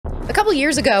A couple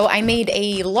years ago, I made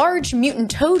a large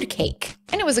mutant toad cake,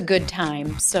 and it was a good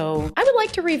time, so I would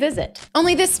like to revisit.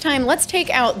 Only this time, let's take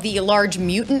out the large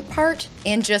mutant part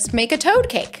and just make a toad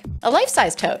cake. A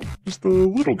life-size toad. Just a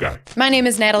little guy. My name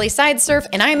is Natalie Sideserf,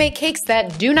 and I make cakes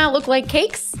that do not look like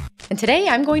cakes. And today,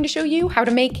 I'm going to show you how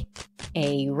to make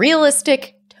a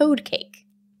realistic toad cake.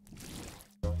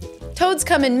 Toads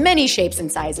come in many shapes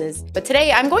and sizes, but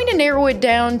today I'm going to narrow it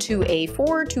down to a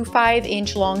 4 to 5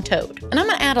 inch long toad. And I'm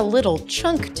gonna add a little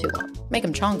chunk to him, make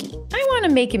him chonky. I wanna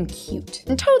make him cute.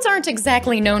 And toads aren't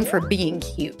exactly known for being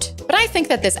cute, but I think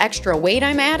that this extra weight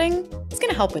I'm adding is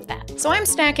gonna help with that. So I'm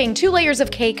stacking 2 layers of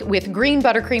cake with green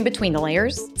buttercream between the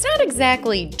layers. It's not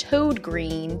exactly toad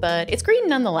green, but it's green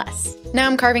nonetheless. Now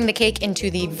I'm carving the cake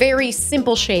into the very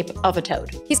simple shape of a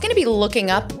toad. He's gonna be looking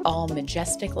up all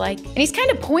majestic-like, and he's kind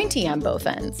of pointy on both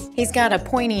ends. He's got a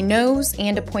pointy nose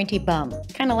and a pointy bum,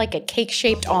 kind of like a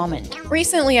cake-shaped almond.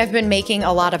 Recently I've been making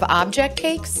a lot of object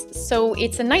cakes, so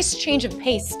it's a nice change of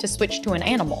pace to switch to an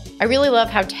animal. I really love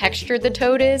how textured the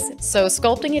toad is, so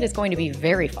sculpting it is going to be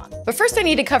very fun. But first I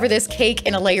need to cover this cake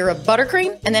in a layer of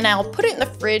buttercream, and then I'll put it in the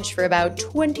fridge for about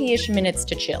 20-ish minutes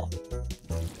to chill.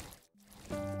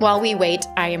 While we wait,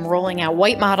 I am rolling out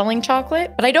white modeling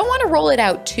chocolate, but I don't want to roll it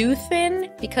out too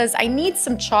thin because I need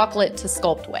some chocolate to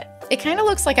sculpt with. It kind of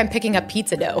looks like I'm picking up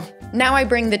pizza dough. Now I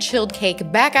bring the chilled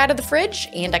cake back out of the fridge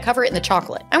and I cover it in the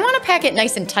chocolate. I want to pack it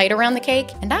nice and tight around the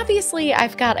cake, and obviously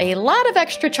I've got a lot of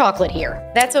extra chocolate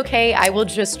here. That's okay, I will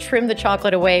just trim the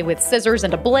chocolate away with scissors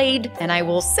and a blade, and I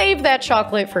will save that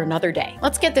chocolate for another day.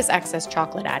 Let's get this excess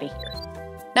chocolate out of here.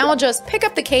 Now I'll just pick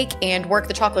up the cake and work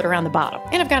the chocolate around the bottom.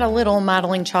 And I've got a little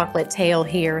modeling chocolate tail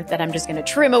here that I'm just gonna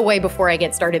trim away before I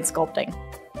get started sculpting.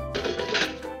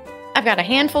 I've got a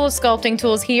handful of sculpting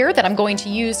tools here that I'm going to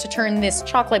use to turn this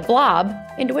chocolate blob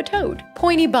into a toad.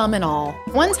 Pointy bum and all.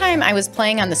 One time I was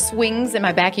playing on the swings in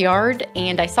my backyard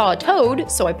and I saw a toad,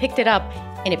 so I picked it up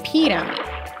and it peed on me.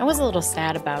 I was a little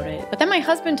sad about it, but then my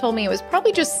husband told me it was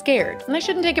probably just scared, and I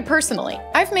shouldn't take it personally.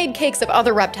 I've made cakes of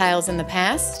other reptiles in the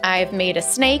past. I've made a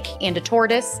snake and a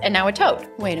tortoise, and now a toad.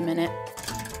 Wait a minute.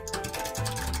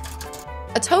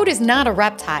 A toad is not a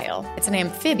reptile, it's an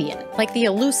amphibian, like the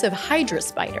elusive hydra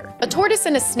spider. A tortoise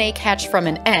and a snake hatch from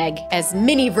an egg as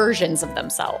mini versions of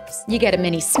themselves. You get a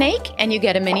mini snake and you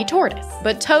get a mini tortoise.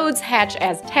 But toads hatch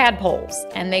as tadpoles,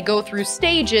 and they go through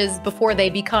stages before they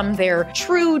become their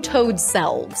true toad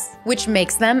selves, which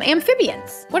makes them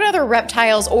amphibians. What other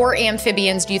reptiles or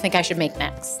amphibians do you think I should make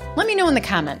next? Let me know in the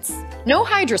comments. No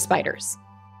hydra spiders.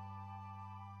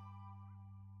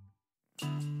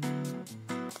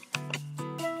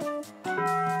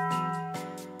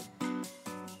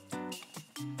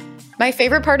 My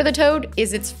favorite part of the toad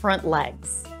is its front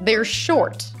legs. They're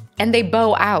short and they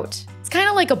bow out. It's kind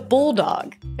of like a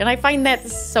bulldog, and I find that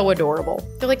so adorable.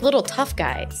 They're like little tough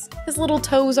guys. His little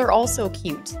toes are also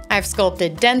cute. I've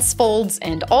sculpted dense folds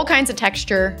and all kinds of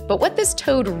texture, but what this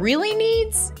toad really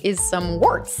needs is some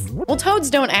warts. Well,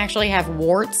 toads don't actually have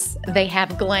warts. They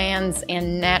have glands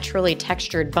and naturally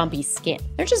textured bumpy skin.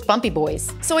 They're just bumpy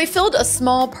boys. So I filled a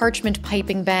small parchment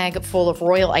piping bag full of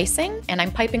royal icing, and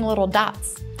I'm piping little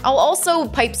dots. I'll also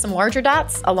pipe some larger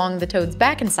dots along the toad's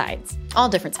back and sides, all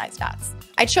different size dots.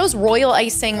 I chose royal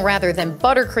icing rather than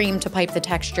buttercream to pipe the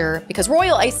texture because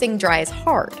royal icing dries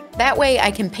hard. That way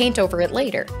I can paint over it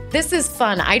later. This is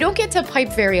fun. I don't get to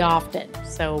pipe very often,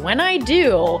 so when I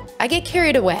do, I get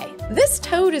carried away. This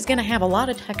toad is gonna have a lot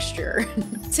of texture.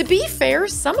 To be fair,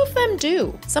 some of them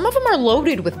do. Some of them are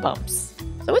loaded with bumps,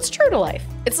 so it's true to life.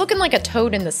 It's looking like a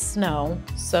toad in the snow,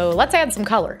 so let's add some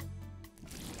color.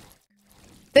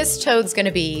 This toad's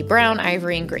gonna be brown,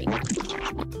 ivory, and green.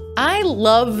 I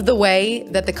love the way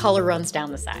that the color runs down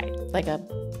the side, like a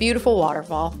beautiful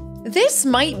waterfall. This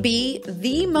might be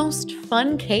the most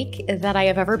fun cake that I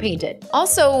have ever painted.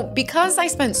 Also, because I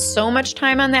spent so much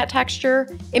time on that texture,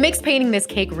 it makes painting this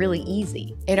cake really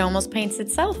easy. It almost paints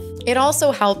itself. It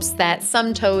also helps that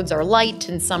some toads are light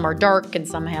and some are dark and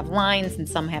some have lines and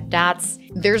some have dots.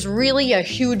 There's really a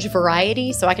huge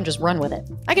variety, so I can just run with it.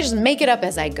 I can just make it up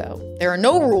as I go. There are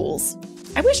no rules.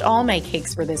 I wish all my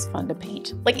cakes were this fun to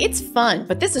paint. Like, it's fun,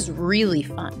 but this is really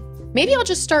fun. Maybe I'll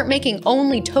just start making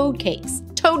only toad cakes.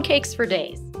 Toad cakes for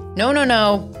days.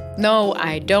 No,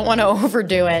 I don't want to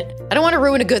overdo it. I don't want to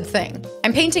ruin a good thing.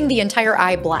 I'm painting the entire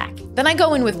eye black. Then I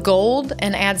go in with gold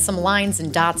and add some lines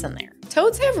and dots in there.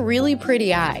 Toads have really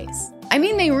pretty eyes. I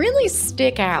mean, they really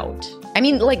stick out. I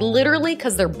mean, like literally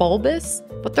because they're bulbous,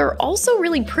 but they're also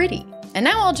really pretty. And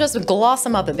now I'll just gloss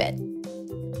them up a bit.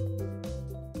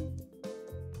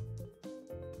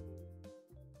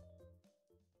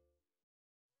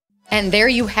 And there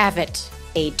you have it,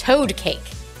 a toad cake.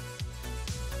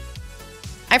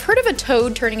 I've heard of a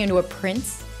toad turning into a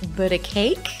prince, but a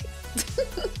cake?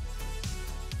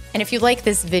 And if you like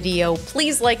this video,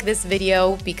 please like this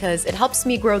video because it helps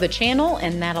me grow the channel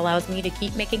and that allows me to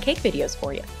keep making cake videos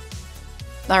for you.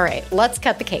 All right, let's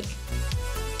cut the cake.